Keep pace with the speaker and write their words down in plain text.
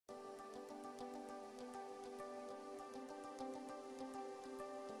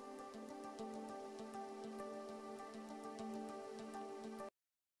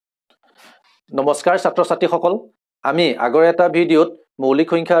নমস্কাৰ ছাত্ৰ ছাত্ৰীসকল আমি আগৰ এটা ভিডিঅ'ত মৌলিক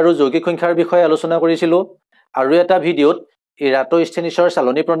সংখ্যা আৰু যৌগিক সংখ্যাৰ বিষয়ে আলোচনা কৰিছিলো আৰু এটা ভিডিঅ'ত ইৰাটোস্থেনিছৰ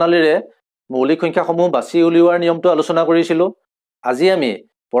চালনী প্ৰণালীৰে মৌলিক সংখ্যাসমূহ বাছি উলিওৱাৰ নিয়মটো আলোচনা কৰিছিলো আজি আমি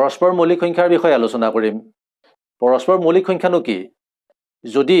পৰস্পৰ মৌলিক সংখ্যাৰ বিষয়ে আলোচনা কৰিম পৰস্পৰ মৌলিক সংখ্যানো কি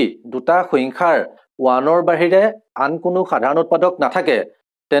যদি দুটা সংখ্যাৰ 1ৰ বাহিৰে আন কোনো সাধাৰণ উৎপাদক নাথাকে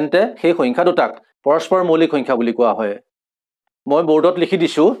তেন্তে সেই সংখ্যা দুটাক পৰস্পৰ মৌলিক সংখ্যা বুলি কোৱা হয় মই বোৰ্ডত লিখি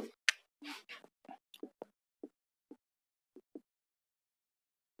দিছো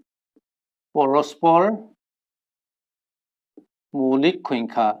পৰস্পৰ মৌলিক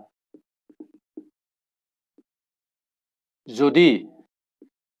সংখ্যা যদি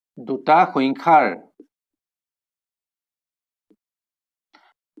দুটা সংখ্যাৰ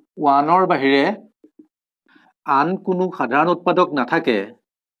 1ৰ বাহিৰে আন কোনো সাধাৰণ উৎপাদক নাথাকে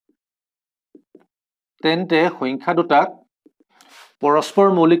তেন্তে সংখ্যা দুটাক পৰস্পৰ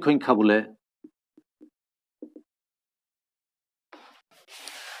মৌলিক সংখ্যা বোলে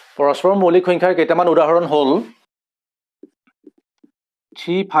পৰস্পৰ মৌলিক সংখ্যাৰ কেইটামান উদাহৰণ হ'ল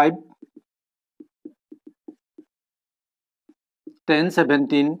 3 5 10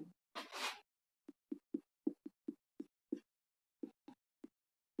 17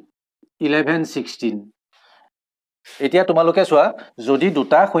 11 16 এতিয়া তোমালোকে চোৱা যদি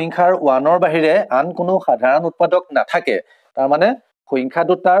দুটা সংখ্যাৰ 1ৰ বাহিৰে আন কোনো সাধাৰণ উৎপাদক নাথাকে তাৰ মানে সংখ্যা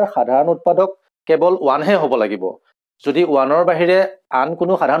দুটাৰ সাধাৰণ উৎপাদক কেৱল 1 হে হ'ব লাগিব যদি 1ৰ বাহিৰে আন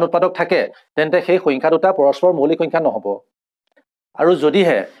কোনো সাধাৰণ উৎপাদক থাকে তেন্তে সেই সংখ্যা দুটা পৰস্পৰ মৌলিক সংখ্যা নহব আৰু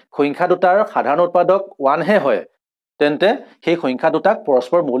যদিহে সংখ্যা দুটাৰ সাধাৰণ উৎপাদক 1 হে হয় তেন্তে সেই সংখ্যা দুটাক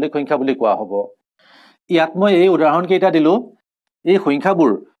পৰস্পৰ মৌলিক সংখ্যা বুলি কোৱা হ'ব ইয়াত মই এই উদাহৰণ কেইটা দিলো এই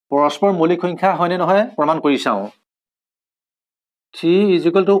সংখ্যাবোৰ পৰস্পৰ মৌলিক সংখ্যা হয়নে নহয় প্ৰমাণ কৰি চাওঁ 3 =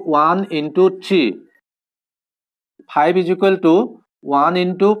 1 * 3 5 =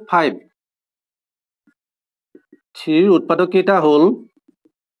 1 * 5 3 উৎপাদক কেইটা হ'ল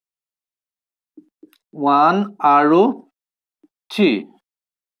 1 আৰু 3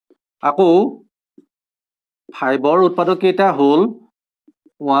 আকৌ 5ৰ উৎপাদক কেইটা হ'ল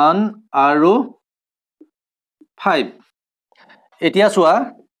 1 আৰু 5 এতিয়া চোৱা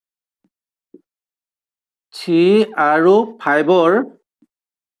 3 আৰু 5ৰ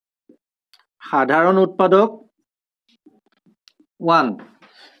সাধাৰণ উৎপাদক 1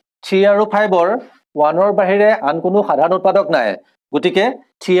 3 আৰু 5ৰ 1ৰ বাহিৰে আন কোনো সাধাৰণ উৎপাদক নাই গতিকে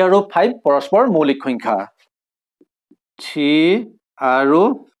 3 আৰু 5 পৰস্পৰ মৌলিক সংখ্যা 3 আৰু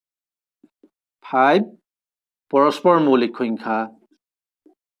 5 পৰস্পৰ মৌলিক সংখ্যা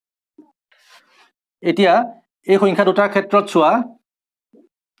এতিয়া এই সংখ্যা দুটাৰ ক্ষেত্ৰত চোৱা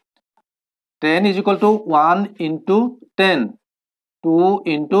 10 = 1 * 10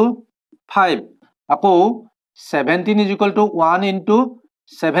 2 * 5 আকৌ 17 = 1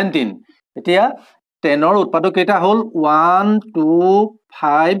 * 17 এতিয়া 10ৰ উৎপাদক কেইটা হ'ল 1 2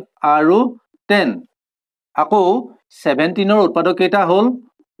 5 আৰু 10 আকৌ 17ৰ উৎপাদক কেইটা হ'ল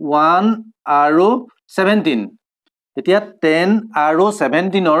 1 আৰু 17 এতিয়া 10 আৰু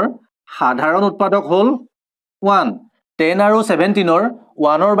 17ৰ সাধাৰণ উৎপাদক হ'ল 1 10 আৰু 17ৰ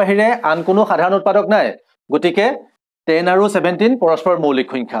 1ৰ বাহিৰে আন কোনো সাধাৰণ উৎপাদক নাই গতিকে 10 আৰু 17 পৰস্পৰ মৌলিক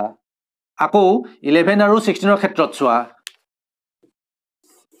সংখ্যা আকৌ 11 আৰু 16ৰ ক্ষেত্ৰত চোৱা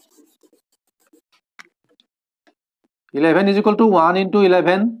 11 = 1 *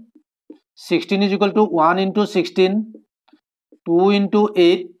 11 16 = 1 * 16 2 *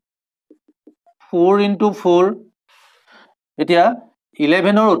 8 4 * 4 এতিয়া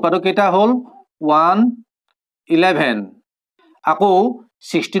 11ৰ উৎপাদক কেইটা হ'ল 1 11 আকৌ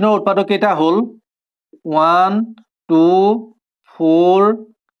 16ৰ উৎপাদক কেইটা হ'ল 1 2 4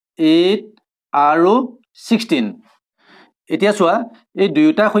 8 আৰু 16 এতিয়া চোৱা এই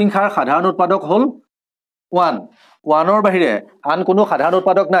দুয়োটা সংখ্যাৰ সাধাৰণ উৎপাদক হ'ল 1 1ৰ বাহিৰে আন কোনো সাধাৰণ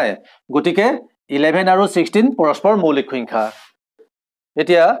উৎপাদক নাই গতিকে 11 আৰু 16 পৰস্পৰ মৌলিক সংখ্যা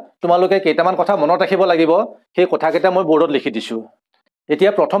এতিয়া তোমালোকে কেইটামান কথা মনত ৰাখিব লাগিব সেই কথাকেইটা মই বোৰ্ডত লিখি দিছো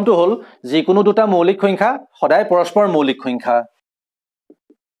এতিয়া প্ৰথমটো হ'ল যিকোনো দুটা মৌলিক সংখ্যা সদায় পৰস্পৰ মৌলিক সংখ্যা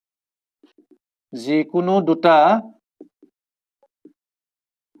যিকোনো দুটা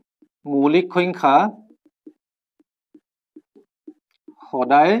মৌলিক সংখ্যা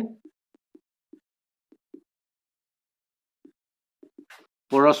সদায়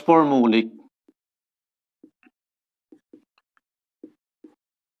পৰস্পৰ মৌলিক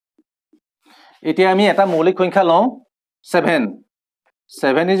এতিয়া আমি এটা মৌলিক সংখ্যা লওঁ 7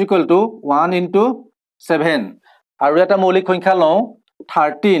 7 = 1 * 7 আৰু এটা মৌলিক সংখ্যা লওঁ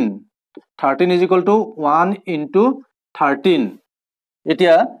 13 13 = 1 * 13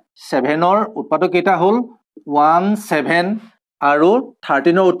 এতিয়া 7ৰ উৎপাদক কেইটা হ'ল 1 7 আৰু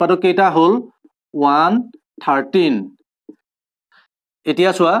 13ৰ উৎপাদক কেইটা হ'ল 1 13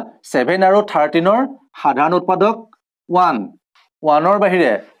 এতিয়া চোৱা 7 আৰু 13 ৰ সাধাৰণ উৎপাদক 1 1 ৰ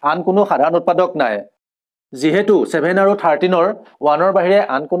বাহিৰে আন কোনো সাধাৰণ উৎপাদক নাই যেহেতু 7 আৰু 13 ৰ 1 ৰ বাহিৰে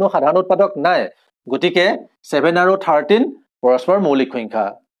আন কোনো সাধাৰণ উৎপাদক নাই গতিকে 7 আৰু 13 পৰস্পৰ মৌলিক সংখ্যা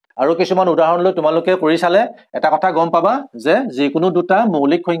আৰু কিছুমান উদাহৰণ লৈ তোমালোকে কৰি চালে এটা কথা গম পাবা যে যিকোনো দুটা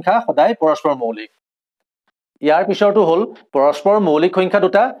মৌলিক সংখ্যা সদায় পৰস্পৰ মৌলিক ইয়াৰ পিছৰটো হ'ল পৰস্পৰ মৌলিক সংখ্যা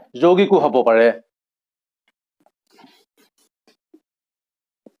দুটা যৌগিকো হ'ব পাৰে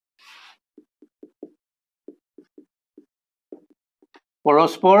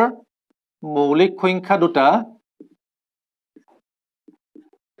পৰস্পৰ মৌলিক সংখ্যা দুটা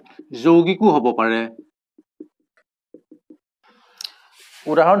যৌগিকো হ'ব পাৰে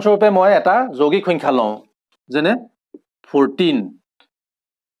উদাহৰণস্বৰূপে মই এটা যৌগিক সংখ্যা লওঁ যেনে 14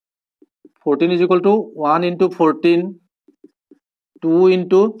 14 is equal to 1 into 14 2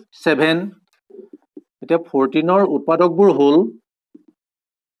 into 7 এতিয়া 14 ৰ উৎপাদকবোৰ হ'ল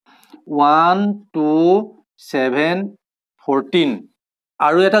 1 2 7 14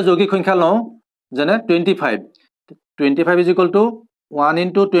 আৰু এটা যৌগিক সংখ্যা লওঁ যেনে 25 25 is equal to 1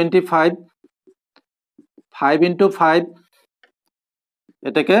 into 25 5 into 5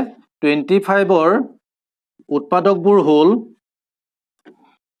 এতেকে 25 ৰ উৎপাদকবোৰ হ'ল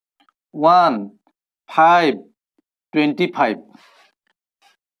 1 5 25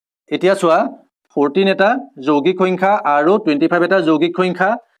 এতিয়া চোৱা 14 এটা যৌগিক সংখ্যা আৰু 25 এটা যৌগিক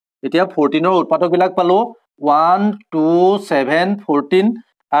সংখ্যা এতিয়া 14 ৰ উৎপাদকবিলাক পালো 1 2 7 14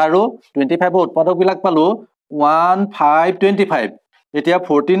 আৰু 25 ৰ উৎপাদকবিলাক পালো 1 5 25 এতিয়া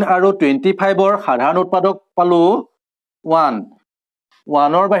 14 আৰু 25 ৰ সাধাৰণ উৎপাদক পালো 1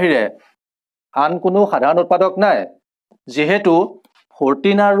 1 ৰ বাহিৰে আন কোনো সাধাৰণ উৎপাদক নাই যেহেতু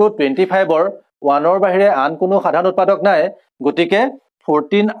 14 আৰু 25 ৰ 1 ৰ বাহিৰে আন কোনো সাধাৰণ উৎপাদক নাই গতিকে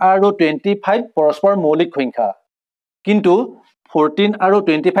 14 আৰু 25 পৰস্পৰ মৌলিক সংখ্যা কিন্তু 14 আৰু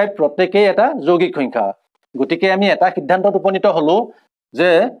 25 প্ৰত্যেকই এটা যৌগিক সংখ্যা গতিকে আমি এটা সিদ্ধান্তত উপনীত হলো যে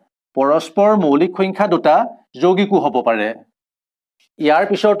পৰস্পৰ মৌলিক সংখ্যা দুটা যৌগিকো হ'ব পাৰে ইয়াৰ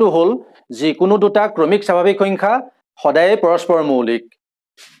পিছৰটো হ'ল যিকোনো দুটা ক্ৰমিক স্বাভাৱিক সংখ্যা সদায় পৰস্পৰ মৌলিক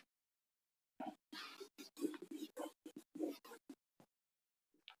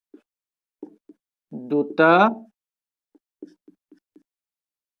দুটা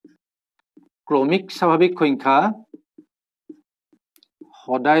ক্ৰমিক স্বাভাৱিক সংখ্যা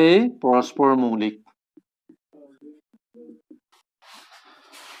সদায় পৰস্পৰ মৌলিক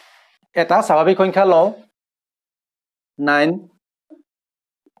এটা স্বাভাৱিক সংখ্যা লওঁ 9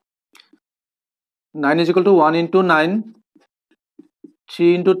 9 is equal to 1 into 9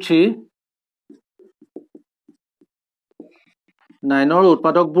 3 into 3 9 ৰ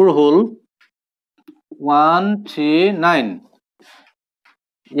উৎপাদকবোৰ হ'ল 1 3 9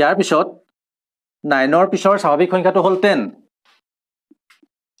 ইয়াৰ পিছত 9 ৰ পিছৰ স্বাভাৱিক সংখ্যাটো হ'ল 10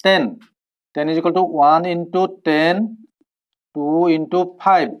 10 is equal to 1 into 10 2 into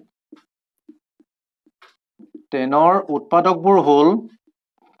 5 10 ৰ উৎপাদকবোৰ হ'ল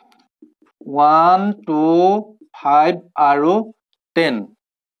 1 2 5 আৰু 10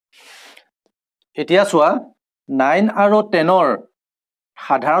 এতিয়া চোৱা 9 আৰু 10 ৰ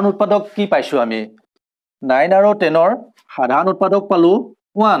সাধাৰণ উৎপাদক কি পাইছো আমি 9 আৰু 10 ৰ সাধাৰণ উৎপাদক পালো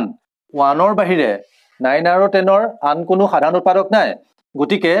 1 1 ৰ বাহিৰে 9 আৰু 10 ৰ আন কোনো সাধাৰণ উৎপাদক নাই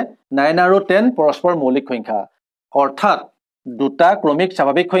গতিকে 9 আৰু 10 পৰস্পৰ মৌলিক সংখ্যা অৰ্থাৎ দুটা ক্ৰমিক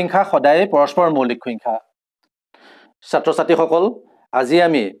স্বাভাৱিক সংখ্যা সদায় পৰস্পৰ মৌলিক সংখ্যা ছাত্ৰ ছাত্ৰীসকল আজি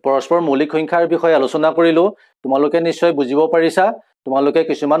আমি পৰস্পৰ মৌলিক সংখ্যাৰ বিষয়ে আলোচনা কৰিলো তোমালোকে নিশ্চয় বুজিব পাৰিছা তোমালোকে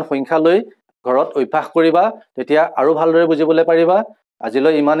কিছুমান সংখ্যা লৈ ঘৰত অভ্যাস কৰিবা তেতিয়া আৰু ভালদৰে বুজিবলৈ পাৰিবা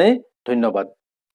আজিলৈ ইমানেই ধন্যবাদ